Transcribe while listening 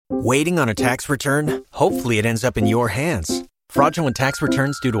Waiting on a tax return? Hopefully it ends up in your hands. Fraudulent tax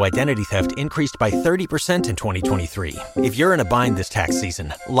returns due to identity theft increased by 30% in 2023. If you're in a bind this tax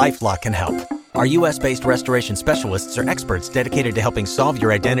season, LifeLock can help. Our U.S.-based restoration specialists are experts dedicated to helping solve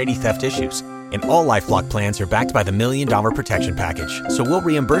your identity theft issues. And all LifeLock plans are backed by the $1 Million Protection Package. So we'll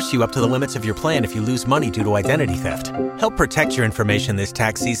reimburse you up to the limits of your plan if you lose money due to identity theft. Help protect your information this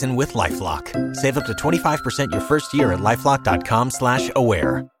tax season with LifeLock. Save up to 25% your first year at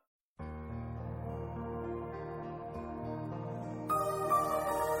LifeLock.com/aware.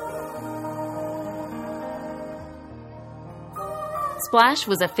 Splash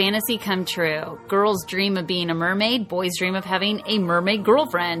was a fantasy come true. Girls dream of being a mermaid, boys dream of having a mermaid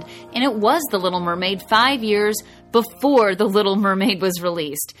girlfriend, and it was The Little Mermaid 5 years before The Little Mermaid was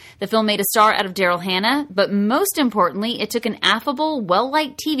released. The film made a star out of Daryl Hannah, but most importantly, it took an affable,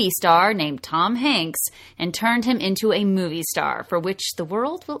 well-liked TV star named Tom Hanks and turned him into a movie star, for which the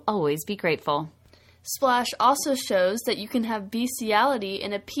world will always be grateful. Splash also shows that you can have bestiality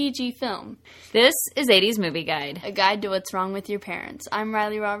in a PG film. This is 80s Movie Guide. A guide to what's wrong with your parents. I'm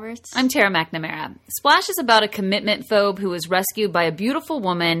Riley Roberts. I'm Tara McNamara. Splash is about a commitment phobe who is rescued by a beautiful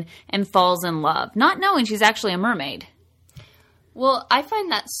woman and falls in love, not knowing she's actually a mermaid. Well, I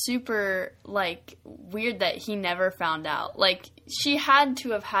find that super, weird that he never found out. She had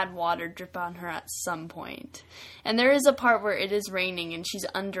to have had water drip on her at some point. And there is a part where it is raining and she's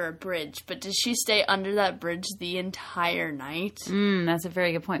under a bridge. But does she stay under that bridge the entire night? That's a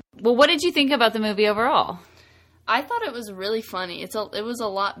very good point. Well, what did you think about the movie overall? I thought it was really funny. It was a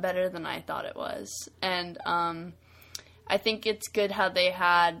lot better than I thought it was. And I think it's good how they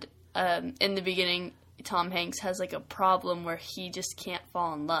had, in the beginning, Tom Hanks has a problem where he just can't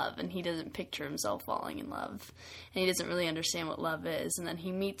fall in love, and he doesn't picture himself falling in love, and he doesn't really understand what love is, and then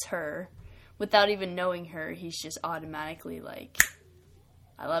he meets her without even knowing her. He's just automatically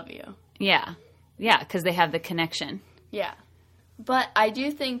I love you. Yeah, because they have the connection. Yeah, but I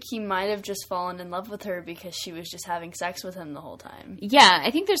do think he might have just fallen in love with her because she was just having sex with him the whole time. Yeah, I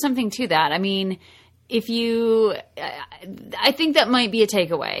think there's something to that. I mean, I think that might be a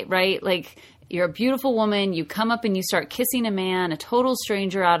takeaway, right? You're a beautiful woman, you come up and you start kissing a man, a total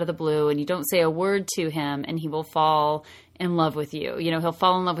stranger out of the blue, and you don't say a word to him, and he will fall in love with you. He'll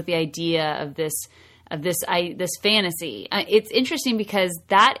fall in love with the idea of this fantasy. It's interesting because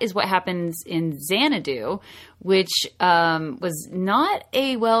that is what happens in Xanadu, which was not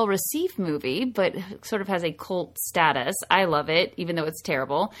a well-received movie, but sort of has a cult status. I love it, even though it's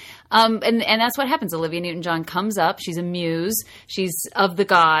terrible. And that's what happens. Olivia Newton-John comes up. She's a muse. She's of the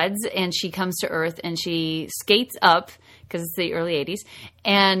gods, and she comes to Earth, and she skates up, because it's the early 80s,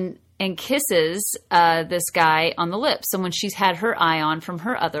 and kisses this guy on the lips, someone she's had her eye on from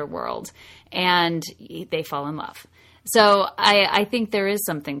her other world, and they fall in love. So I think there is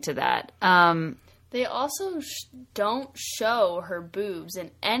something to that. They also don't show her boobs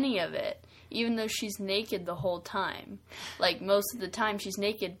in any of it, even though she's naked the whole time. Most of the time she's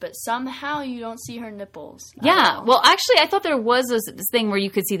naked, but somehow you don't see her nipples. Yeah, well, actually, I thought there was this thing where you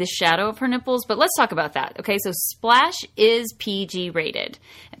could see the shadow of her nipples, but let's talk about that. Okay, so Splash is PG rated.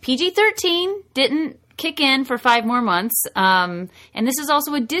 PG-13 didn't kick in for 5 more months, and this is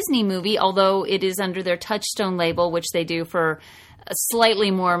also a Disney movie, although it is under their Touchstone label, which they do for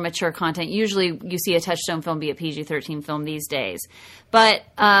slightly more mature content. Usually you see a Touchstone film be a PG-13 film these days. But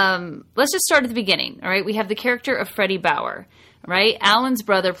let's just start at the beginning, all right? We have the character of Freddie Bauer, right? Alan's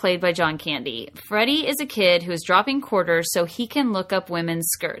brother, played by John Candy. Freddie is a kid who is dropping quarters so he can look up women's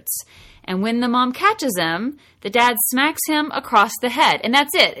skirts. And when the mom catches him, the dad smacks him across the head. And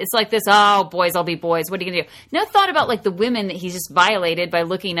that's it. It's like this, oh, boys, I'll be boys. What are you going to do? No thought about the women that he just violated by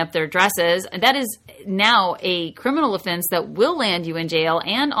looking up their dresses. And that is now a criminal offense that will land you in jail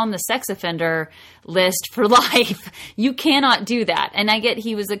and on the sex offender list for life. You cannot do that. And I get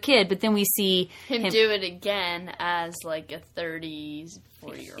he was a kid, but then we see him do it again as a 30,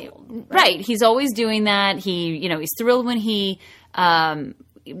 40-year-old. Right. He's always doing that. He's thrilled when he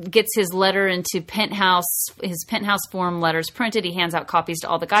gets his letter into his penthouse form letters printed. He hands out copies to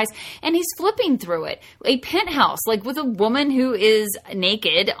all the guys, and he's flipping through it. A penthouse, with a woman who is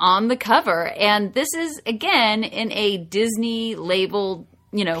naked on the cover. And this is, again, in a Disney labeled,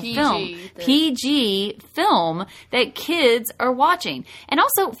 PG film that kids are watching. And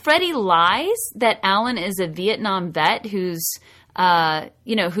also, Freddie lies that Alan is a Vietnam vet who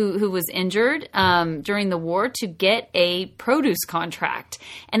was injured during the war to get a produce contract.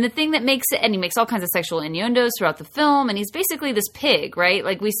 And the thing that makes it, and he makes all kinds of sexual innuendos throughout the film, and he's basically this pig, right?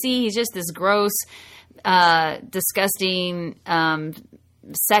 We see he's just this gross, disgusting,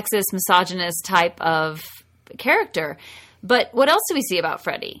 sexist, misogynist type of character. But what else do we see about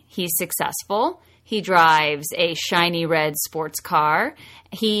Freddie? He's successful. He drives a shiny red sports car.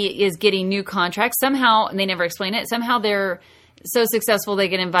 He is getting new contracts. Somehow, and they never explain it, somehow they're so successful they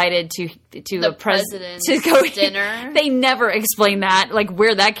get invited to the president's to go dinner. They never explain that, like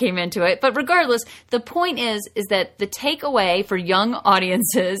where that came into it. But regardless, the point is that the takeaway for young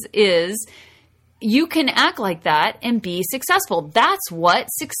audiences is you can act like that and be successful. That's what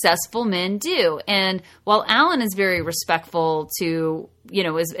successful men do. And while Alan is very respectful to,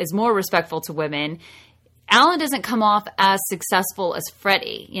 is more respectful to women, Alan doesn't come off as successful as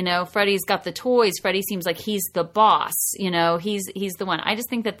Freddie. Freddie's got the toys. Freddie seems like he's the boss. He's the one. I just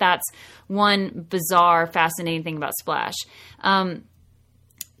think that that's one bizarre, fascinating thing about Splash.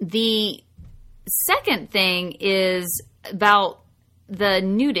 The second thing is about the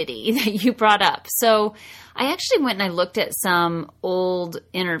nudity that you brought up. So I actually went and I looked at some old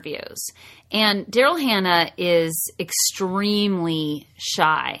interviews. And Daryl Hannah is extremely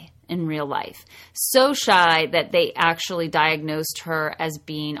shy in real life. So shy that they actually diagnosed her as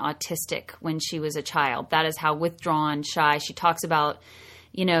being autistic when she was a child. That is how withdrawn, shy. She talks about,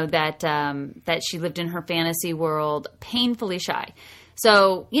 that she lived in her fantasy world, painfully shy.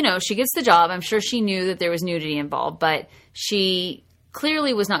 So, she gets the job. I'm sure she knew that there was nudity involved, but she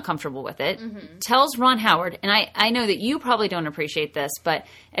clearly was not comfortable with it. Mm-hmm. Tells Ron Howard, and I know that you probably don't appreciate this, but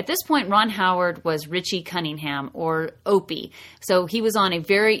at this point, Ron Howard was Richie Cunningham or Opie. So he was on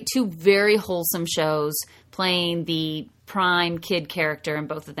two very wholesome shows playing the prime kid character in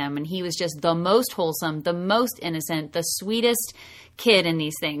both of them. And he was just the most wholesome, the most innocent, the sweetest kid in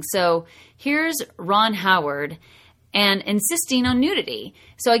these things. So here's Ron Howard and insisting on nudity.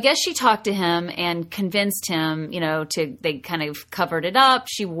 So I guess she talked to him and convinced him, they kind of covered it up.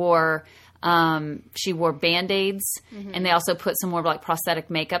 She wore Band-Aids, mm-hmm. and they also put some more like prosthetic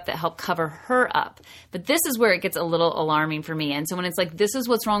makeup that helped cover her up. But this is where it gets a little alarming for me. And so when it's like, this is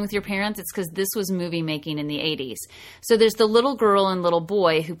what's wrong with your parents, it's because this was movie making in the 80s. So there's the little girl and little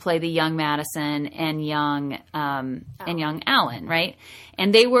boy who play the young Madison and young Alan, right?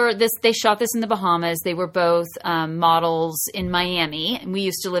 And they shot this in the Bahamas. They were both models in Miami. And we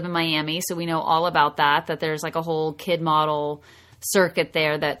used to live in Miami, so we know all about that there's like a whole kid model circuit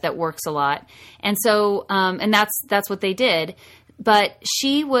there that works a lot. And so, and that's what they did. But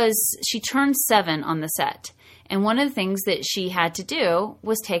she turned 7 on the set. And one of the things that she had to do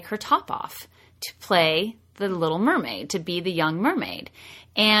was take her top off to play the Little Mermaid, to be the young mermaid.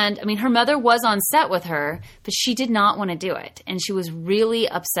 And I mean, her mother was on set with her, but she did not want to do it. And she was really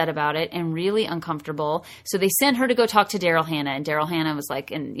upset about it and really uncomfortable. So they sent her to go talk to Daryl Hannah. And Daryl Hannah was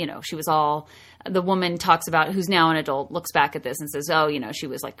like, and she was all, the woman talks about, who's now an adult, looks back at this and says, oh, she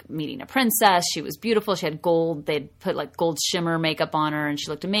was like meeting a princess. She was beautiful. She had gold. They'd put like gold shimmer makeup on her and she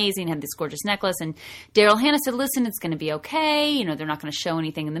looked amazing, had this gorgeous necklace. And Daryl Hannah said, listen, it's going to be okay. They're not going to show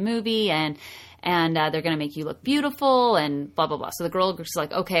anything in the movie. And they're going to make you look beautiful and blah, blah, blah. So the girl was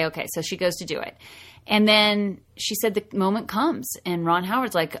like, okay. So she goes to do it. And then she said the moment comes. And Ron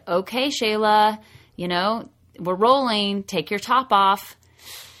Howard's like, okay, Shayla, we're rolling. Take your top off.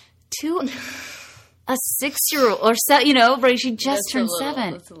 To a 6-year-old or so, right? She just turned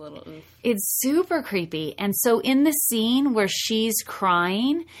 7. That's a little oof. It's super creepy. And so in the scene where she's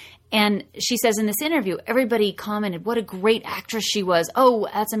crying, and she says in this interview, everybody commented, what a great actress she was. Oh,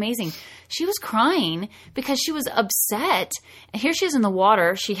 that's amazing. She was crying because she was upset. And here she is in the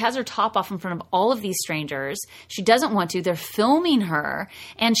water. She has her top off in front of all of these strangers. She doesn't want to. They're filming her.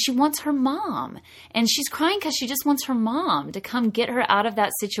 And she wants her mom. And she's crying because she just wants her mom to come get her out of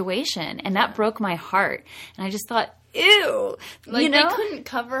that situation. And that broke my heart. And I just thought, ew. They couldn't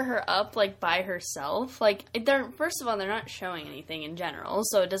cover her up, by herself. First of all, they're not showing anything in general,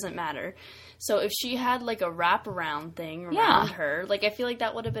 so it doesn't matter. So if she had, a wraparound thing around her, I feel like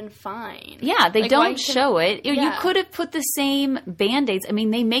that would have been fine. Yeah, they don't show it. Yeah. You could have put the same Band-Aids. I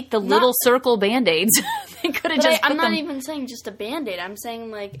mean, they make the little circle Band-Aids. They could have just I'm not even saying just a Band-Aid. I'm saying,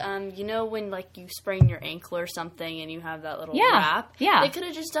 when, you sprain your ankle or something and you have that little wrap? Yeah. They could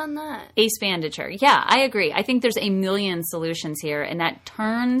have just done that. Ace bandager. Yeah, I agree. I think there's a million solutions here, and that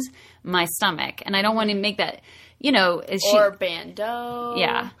turns my stomach. And I don't want to make that, Or bandeau.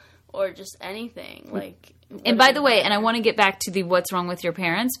 Yeah. Or just anything. And by the way, and I want to get back to the what's wrong with your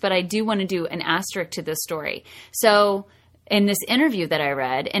parents, but I do want to do an asterisk to this story. So in this interview that I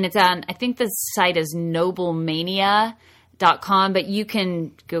read, and it's on, I think the site is noblemania.com, but you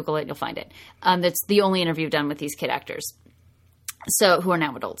can Google it, you'll find it. That's the only interview done with these kid actors. So who are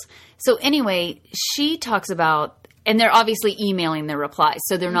now adults. So anyway, she talks about And they're obviously emailing their replies,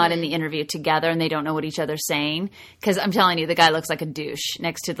 so they're not in the interview together and they don't know what each other's saying. Because I'm telling you, the guy looks like a douche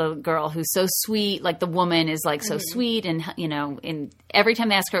next to the girl who's so sweet. Like the woman is like so sweet, and and every time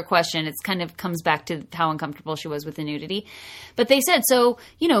they ask her a question, it's kind of comes back to how uncomfortable she was with the nudity. But they said, so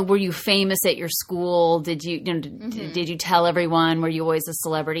were you famous at your school? Did you, did you tell everyone? Were you always a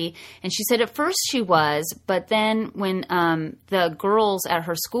celebrity? And she said at first she was, but then when the girls at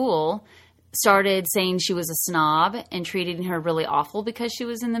her school started saying she was a snob and treating her really awful because she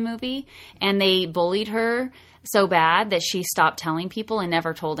was in the movie, and they bullied her so bad that she stopped telling people and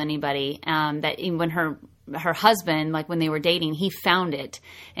never told anybody. That when her husband, like when they were dating, he found it,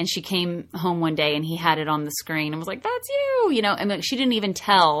 and she came home one day and he had it on the screen and was like, "That's you," and she didn't even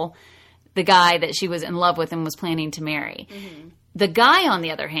tell the guy that she was in love with and was planning to marry. The guy, on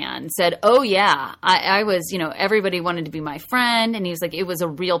the other hand, said, "Oh, yeah, I was, everybody wanted to be my friend." And he was like, it was a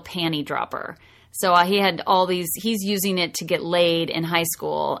real panty dropper. So he had all these, he's using it to get laid in high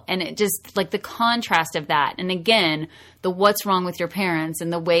school. And it just, like the contrast of that. And again, the what's wrong with your parents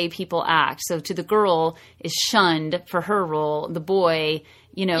and the way people act. So to the girl is shunned for her role. The boy,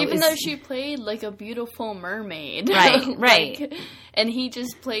 even though she played like a beautiful mermaid. Right. And he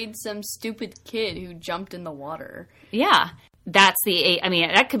just played some stupid kid who jumped in the water. Yeah. That's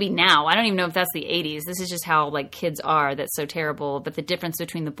that could be now. I don't even know if that's the 80s. This is just how, like, kids are. That's so terrible. But the difference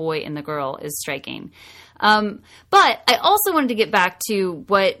between the boy and the girl is striking. But I also wanted to get back to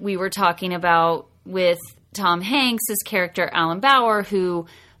what we were talking about with Tom Hanks' character, Alan Bauer, who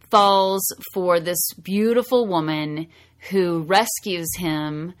falls for this beautiful woman who rescues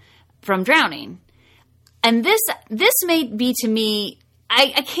him from drowning. And this may be, to me,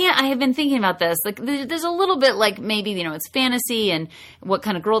 I have been thinking about this. Like, there's a little bit like maybe, it's fantasy and what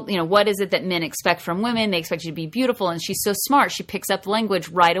kind of girl, what is it that men expect from women? They expect you to be beautiful, and she's so smart. She picks up language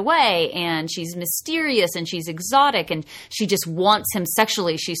right away, and she's mysterious, and she's exotic, and she just wants him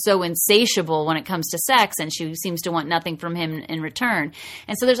sexually. She's so insatiable when it comes to sex, and she seems to want nothing from him in return.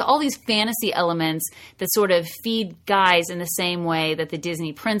 And so there's all these fantasy elements that sort of feed guys in the same way that the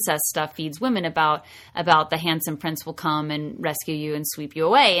Disney princess stuff feeds women about the handsome prince will come and rescue you and sweep you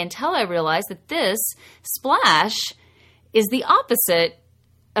away, until I realized that this Splash is the opposite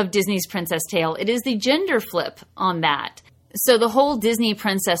of Disney's Princess Tale. It is the gender flip on that. So the whole Disney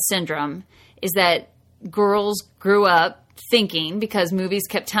princess syndrome is that girls grew up thinking, because movies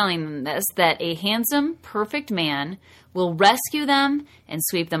kept telling them this, that a handsome, perfect man will rescue them and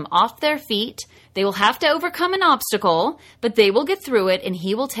sweep them off their feet. They will have to overcome an obstacle, but they will get through it, and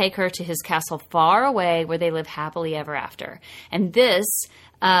he will take her to his castle far away where they live happily ever after. And this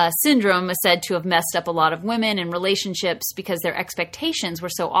syndrome is said to have messed up a lot of women in relationships because their expectations were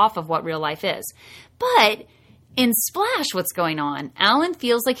so off of what real life is. But in Splash, what's going on? Alan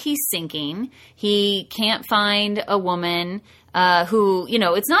feels like he's sinking. He can't find a woman who,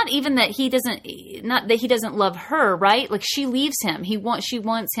 it's not even that he doesn't love her, right? Like, she leaves him. She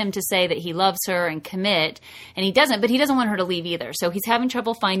wants him to say that he loves her and commit, and he doesn't, but he doesn't want her to leave either. So he's having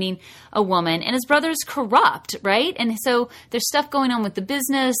trouble finding a woman, and his brother's corrupt, right? And so there's stuff going on with the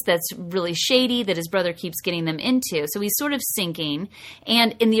business that's really shady that his brother keeps getting them into. So he's sort of sinking.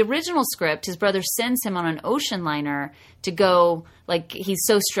 And in the original script, his brother sends him on an ocean liner to go, like, he's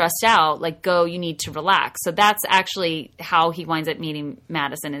so stressed out, like, go, you need to relax. So that's actually how he winds up meeting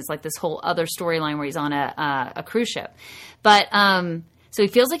Madison, is like this whole other storyline where he's on a cruise ship. But so he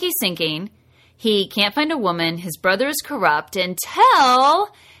feels like he's sinking. He can't find a woman. His brother is corrupt until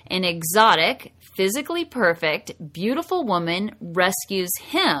an exotic, physically perfect, beautiful woman rescues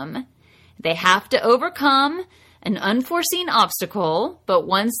him. They have to overcome an unforeseen obstacle, but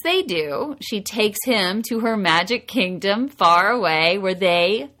once they do, she takes him to her magic kingdom far away where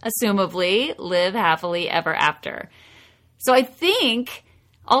they, assumably, live happily ever after. So I think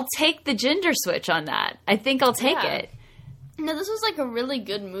I'll take the gender switch on that. I think I'll take it. No, this was like a really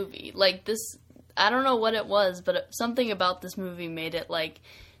good movie. Like, this, I don't know what it was, but something about this movie made it, like,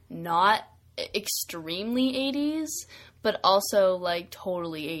 not extremely 80s, but also, like,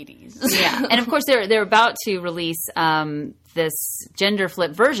 totally 80s. Yeah, and of course they're about to release this gender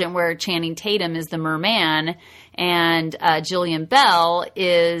flip version where Channing Tatum is the merman and Jillian Bell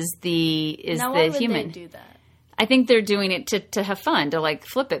is the human. Now, why would they do that? I think they're doing it to have fun, to, like,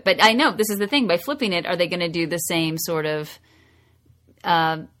 flip it. But I know this is the thing. By flipping it, are they going to do the same sort of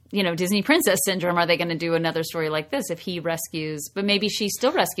Disney princess syndrome? Are they going to do another story like this if he rescues, but maybe she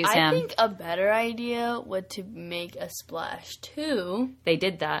still rescues him? I think a better idea would to make a Splash 2. They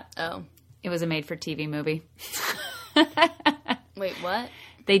did that. Oh. It was a made-for-TV movie. Wait, what?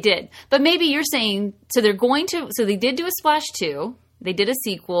 They did. But maybe you're saying, so they did do a Splash 2, They did a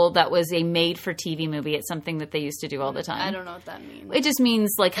sequel that was a made-for-TV movie. It's something that they used to do all the time. I don't know what that means. It just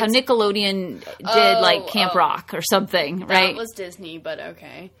means like how Nickelodeon did like Camp Rock or something, right? That was Disney, but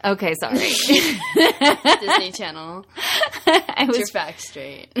okay. Okay, sorry. Disney Channel. Get your facts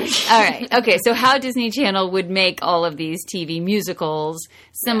straight. All right. Okay, so how Disney Channel would make all of these TV musicals.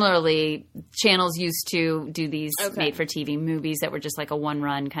 Similarly, channels used to do these made-for-TV movies that were just like a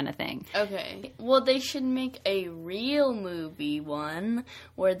one-run kind of thing. Okay. Well, they should make a real movie one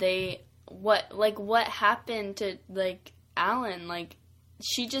where what happened to like Alan, like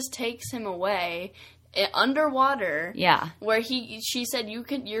she just takes him away underwater, where she said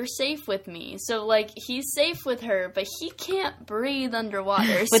you're safe with me, so like he's safe with her but he can't breathe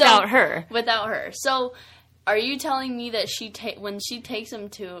underwater without her. So are you telling me that when she takes him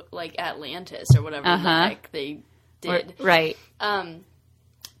to like Atlantis or whatever the heck they did, right,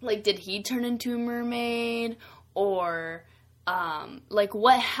 like did he turn into a mermaid, or like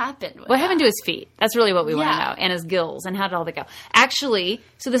what happened with what happened to his feet? That's really what we want to know. And his gills, and how did all that go? Actually,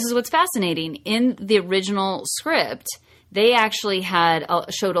 so this is what's fascinating. In the original script, they actually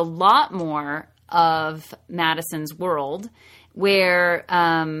showed a lot more of Madison's world, where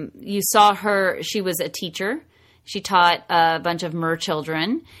you saw her. She was a teacher. She taught a bunch of mer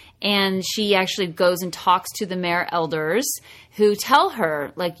children, and she actually goes and talks to the mer elders, who tell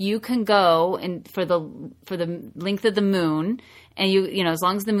her, like, you can go and for the length of the moon, and you know, as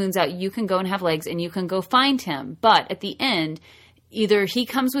long as the moon's out, you can go and have legs, and you can go find him. But at the end, either he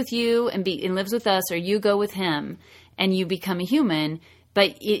comes with you and lives with us, or you go with him and you become a human.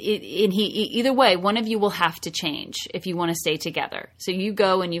 But either way, one of you will have to change if you want to stay together. So you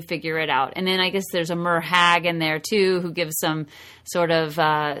go and you figure it out. And then I guess there's a mer hag in there too, who gives some sort of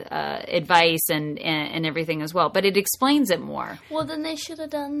advice and everything as well. But it explains it more. Well, then they should have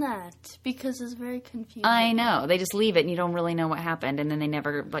done that, because it's very confusing. I know. They just leave it and you don't really know what happened, and then they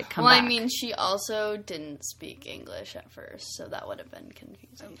never come back. Well, I mean, she also didn't speak English at first, so that would have been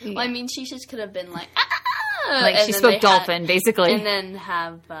confusing. Yeah. Well, I mean, she just could have been like, like she spoke dolphin, basically. And then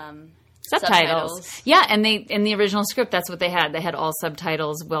have subtitles. Yeah, and in the original script, that's what they had. They had all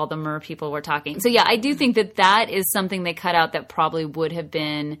subtitles while the mer people were talking. So yeah, I do think that is something they cut out that probably would have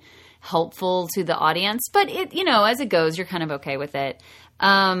been helpful to the audience. But it, you know, as it goes, you're kind of okay with it.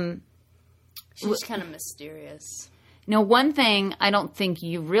 She's kind of mysterious. Now, one thing I don't think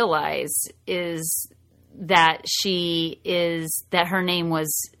you realize is that her name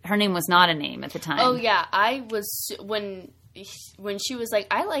was not a name at the time. Oh yeah, I was when she was like,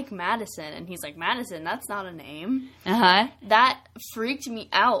 I like Madison, and he's like, Madison, that's not a name. That freaked me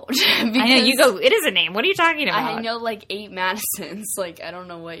out. I know, you go, it is a name. What are you talking about? I know like 8 Madisons. Like, I don't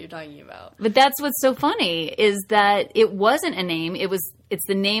know what you're talking about. But that's what's so funny, is that it wasn't a name. It's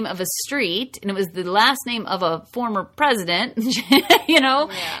the name of a street, and it was the last name of a former president, you know?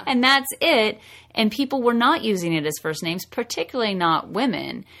 Yeah. And that's it. And people were not using it as first names, particularly not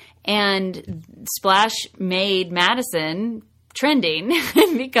women. And Splash made Madison trending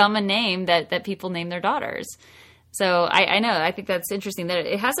and become a name that people name their daughters. So I know. I think that's interesting that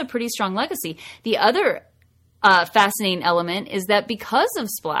it has a pretty strong legacy. The other fascinating element is that because of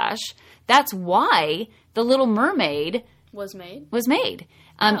Splash, that's why The Little Mermaid was made.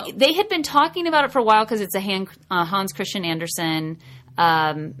 They had been talking about it for a while because it's a Hans Christian Andersen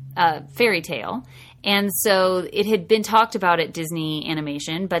fairy tale. And so it had been talked about at Disney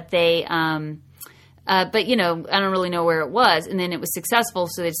Animation, but they, but you know, I don't really know where it was. And then it was successful,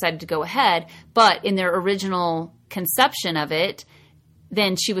 so they decided to go ahead. But in their original conception of it,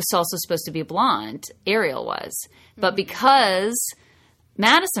 then she was also supposed to be a blonde. Ariel was, but because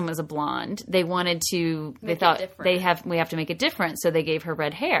Madison was a blonde, they wanted to. They thought we have to make it different, so they gave her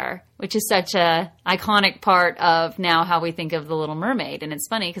red hair, which is such a iconic part of now how we think of The Little Mermaid. And it's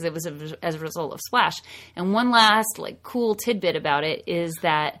funny because it was as a result of Splash. And one last like cool tidbit about it is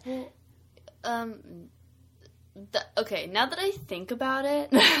that. Okay, now that I think about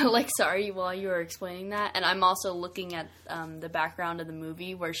it, like, sorry, while you were explaining that, and I'm also looking at the background of the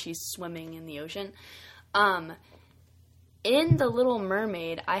movie where she's swimming in the ocean. In The Little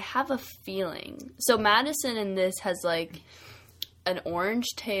Mermaid, I have a feeling. So Madison in this has, like, an orange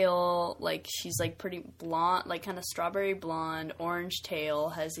tail. Like, she's, like, pretty blonde, like, kind of strawberry blonde, orange tail,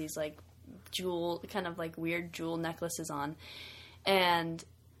 has these, like, kind of, like, weird jewel necklaces on. And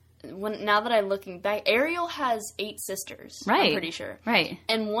now that I'm looking back, Ariel has 8 sisters. Right. I'm pretty sure. Right.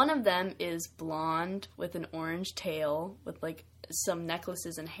 And one of them is blonde with an orange tail with, like, some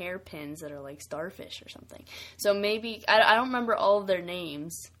necklaces and hairpins that are like starfish or something. So maybe I don't remember all of their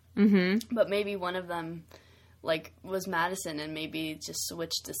names, but maybe one of them like was Madison, and maybe just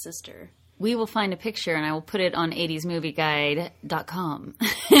switched to sister. we will find a picture and I will put it on 80smovieguide.com.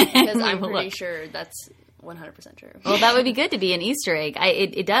 Because I'm pretty sure that's 100% true. Well, that would be good to be an Easter egg.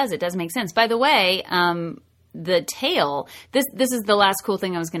 It does make sense. By the way, the tail, this is the last cool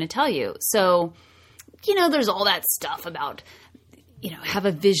thing I was going to tell you. So, there's all that stuff about, have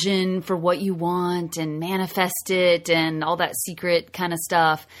a vision for what you want and manifest it and all that secret kind of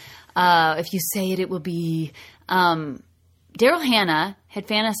stuff. If you say it, it will be. Daryl Hannah had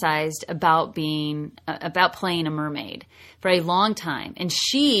fantasized about playing a mermaid for a long time. And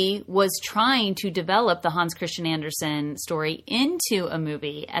she was trying to develop the Hans Christian Andersen story into a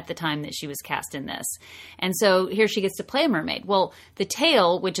movie at the time that she was cast in this. And so here she gets to play a mermaid. Well, the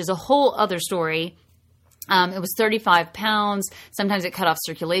tail, which is a whole other story, it was 35 pounds. Sometimes it cut off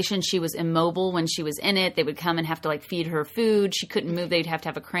circulation. She was immobile when she was in it. They would come and have to feed her food. She couldn't move. They'd have to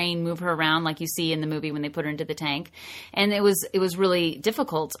have a crane move her around like you see in the movie when they put her into the tank. And it was really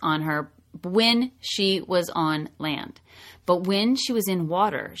difficult on her when she was on land. But when she was in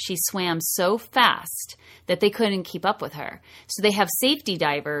water, she swam so fast that they couldn't keep up with her. So they have safety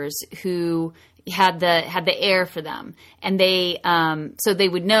divers who had the air for them, and they so they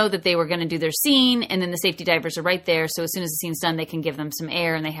would know that they were going to do their scene, and then the safety divers are right there. So as soon as the scene's done, they can give them some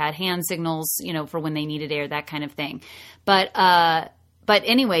air, and they had hand signals, for when they needed air, that kind of thing. But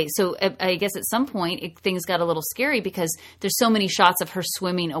anyway, so I guess at some point things got a little scary because there's so many shots of her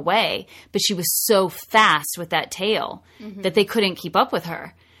swimming away, but she was so fast with that tail that they couldn't keep up with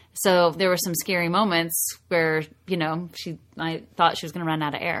her. So there were some scary moments where I thought she was going to run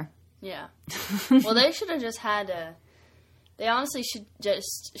out of air. Yeah. Well, they should have just had they honestly should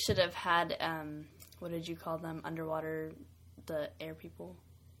have had, what did you call them? Underwater, the air people?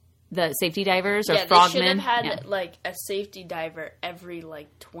 The safety divers or frogmen? Yeah, they should have had, a safety diver every,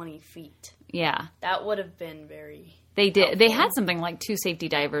 20 feet. Yeah. That would have been very They did. helpful. They had something like 2 safety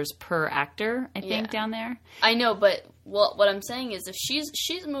divers per actor, I think, down there. I know, but what I'm saying is if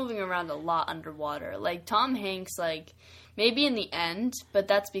she's moving around a lot underwater. Tom Hanks, maybe in the end, but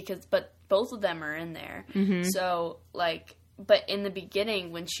both of them are in there. Mm-hmm. So, but in the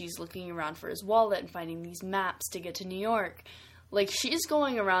beginning when she's looking around for his wallet and finding these maps to get to New York, she's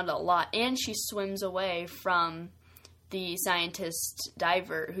going around a lot, and she swims away from the scientist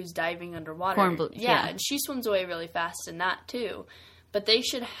diver who's diving underwater. Yeah, and she swims away really fast in that too. But they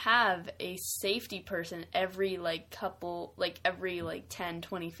should have a safety person every every 10,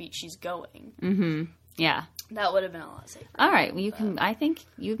 20 feet she's going. Mm-hmm. Yeah. That would have been a lot safer. All right. Well, I think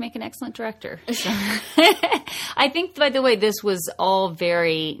you'd make an excellent director. So. I think, by the way, this was all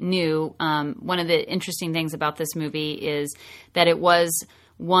very new. One of the interesting things about this movie is that it was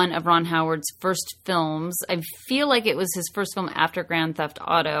one of Ron Howard's first films. I feel like it was his first film after Grand Theft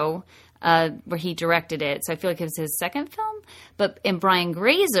Auto, where he directed it. So I feel like it was his second film. And Brian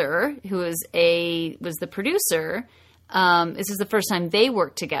Grazer, who was the producer, this is the first time they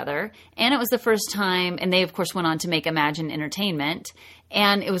worked together, and it was the first time, and they of course went on to make Imagine Entertainment,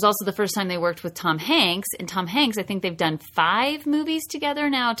 and it was also the first time they worked with Tom Hanks. And Tom Hanks, I think they've done 5 movies together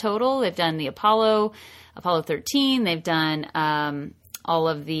now total. They've done the Apollo 13. They've done all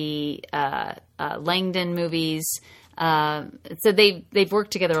of the Langdon movies. So they've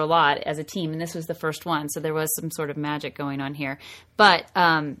worked together a lot as a team, and this was the first one. So there was some sort of magic going on here, but.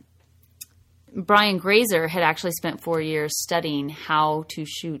 Brian Grazer had actually spent 4 years studying how to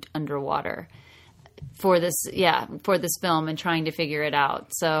shoot underwater for this film and trying to figure it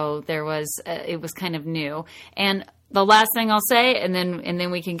out. So it was kind of new. And the last thing I'll say, and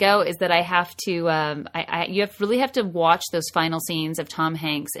then we can go, is that I have to, you really have to watch those final scenes of Tom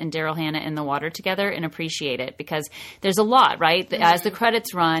Hanks and Daryl Hannah in the water together and appreciate it, because there's a lot, right? Mm-hmm. As the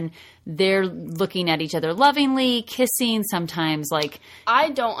credits run, they're looking at each other lovingly, kissing, sometimes I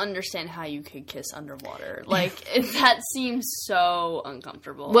don't understand how you could kiss underwater. That seems so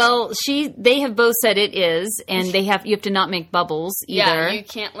uncomfortable. Well, they have both said it is, and you have to not make bubbles either. Yeah, you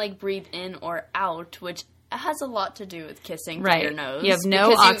can't breathe in or out, which has a lot to do with kissing right. through your nose. You have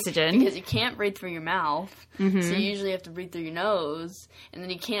no oxygen. Because you can't breathe through your mouth. Mm-hmm. So you usually have to breathe through your nose. And then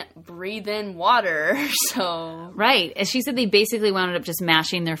you can't breathe in water. So right. As she said, they basically wound up just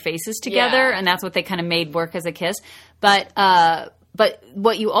mashing their faces together. Yeah. And that's what they kind of made work as a kiss. But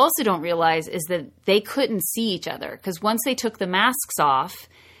what you also don't realize is that they couldn't see each other. Because once they took the masks off,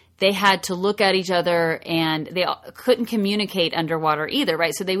 they had to look at each other, and they couldn't communicate underwater either,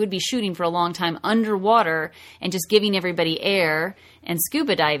 right? So they would be shooting for a long time underwater and just giving everybody air and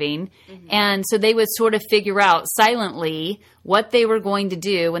scuba diving. And so they would sort of figure out silently what they were going to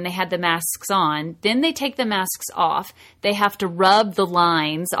do when they had the masks on. Then they take the masks off. They have to rub the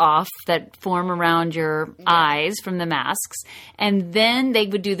lines off that form around your eyes from the masks. And then they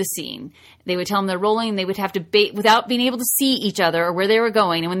would do the scene. They would tell them they're rolling. They would have to without being able to see each other or where they were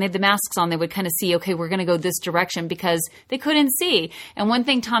going. And when they had the masks on, they would kind of see, okay, we're going to go this direction because they couldn't see. And one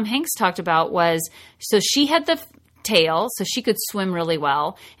thing Tom Hanks talked about was, so she had the tail, so she could swim really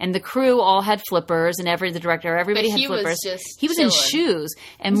well, and the crew all had flippers, and the director, everybody had flippers. He was in shoes,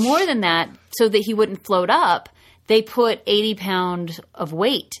 and more than that, so that he wouldn't float up, they put 80 pounds of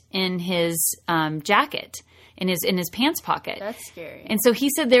weight in his jacket. In his pants pocket. That's scary. And so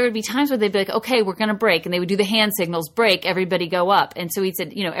he said there would be times where they'd be like, okay, we're going to break. And they would do the hand signals, break, everybody go up. And so he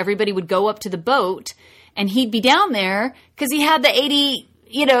said, everybody would go up to the boat and he'd be down there because he had the 80,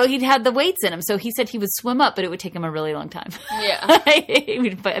 he'd had the weights in him. So he said he would swim up, but it would take him a really long time. Yeah. He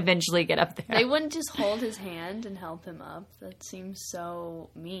would eventually get up there. They wouldn't just hold his hand and help him up. That seems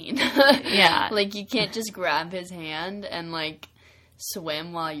so mean. Yeah. Like, you can't just grab his hand and,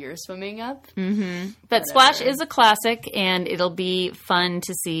 swim while you're swimming up. Mm-hmm. But Splash is a classic, and it'll be fun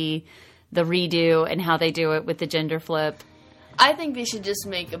to see the redo and how they do it with the gender flip. I think they should just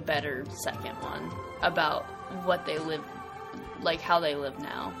make a better second one about what they live, how they live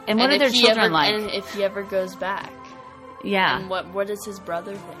now. And what are their children like? And if he ever goes back. Yeah. And what does his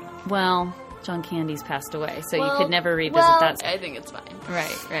brother think? Well, John Candy's passed away, so you could never revisit that. I think it's fine.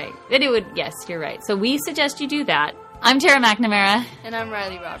 Right. But yes, you're right. So we suggest you do that. I'm Tara McNamara. And I'm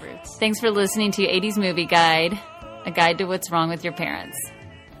Riley Roberts. Thanks for listening to 80s Movie Guide, a guide to what's wrong with your parents.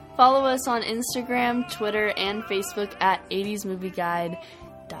 Follow us on Instagram, Twitter, and Facebook at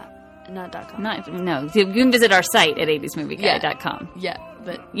 80smovieguide.com. No, you can visit our site at 80smovieguide.com. Yeah,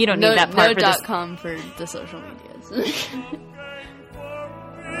 but you don't need that part no for this. .com for the social medias.